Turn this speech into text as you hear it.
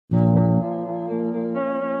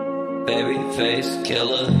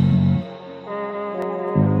BabyFaceKiller,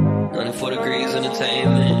 94 Degrees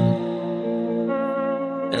Entertainment,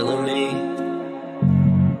 L.M.G.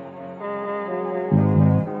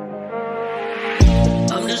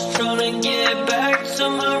 I'm just tryna get back to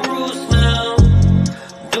my roots now,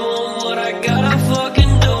 doing what I gotta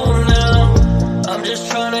fucking do now. I'm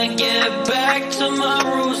just tryna get back to my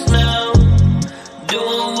roots now,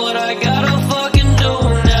 doing what I gotta fucking do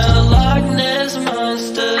now. Loch Ness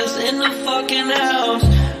monsters in the fucking house,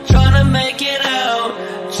 tryna make it out,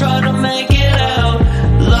 tryna make it out.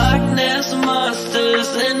 Loch Ness monsters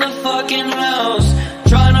in the fucking house,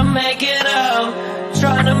 tryna make it out,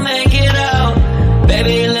 tryna make it out.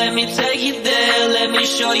 Baby, let me take you there, let me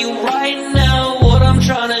show you right now what I'm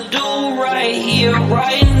tryna do right here,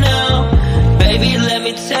 right now. Baby, let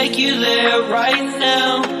me take you there right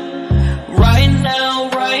now, right now,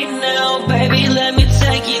 right now. Baby, let me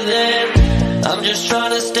take you there. I'm just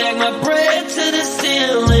tryna stack my bread to the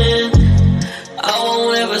ceiling, I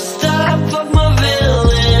won't ever stop, fuck my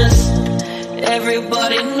villains.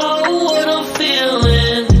 Everybody know what I'm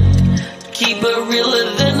feeling, keep it realer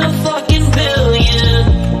than a fucking billion.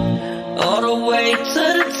 All the way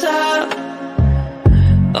to the top,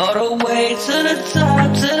 all the way to the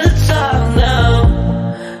top, to the top now.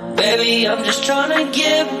 Baby, I'm just tryna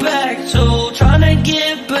get back to, tryna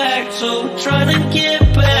get back to, tryna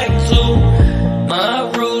get back to my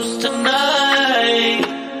roots tonight,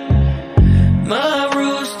 my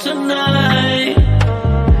roots tonight.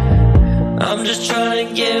 I'm just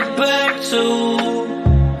tryna get back to,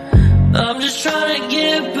 I'm just tryna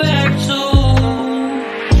get back to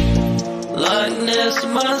Loch Ness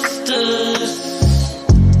monsters,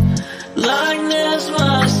 Loch Ness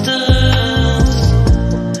monsters,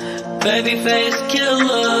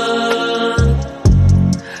 BabyFaceKiller,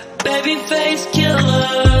 BabyFaceKiller.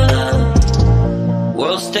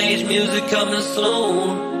 World stage music coming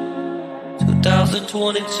soon,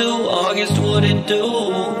 2022, August, what it do?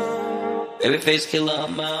 BabyFaceKiller,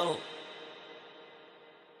 I'm out.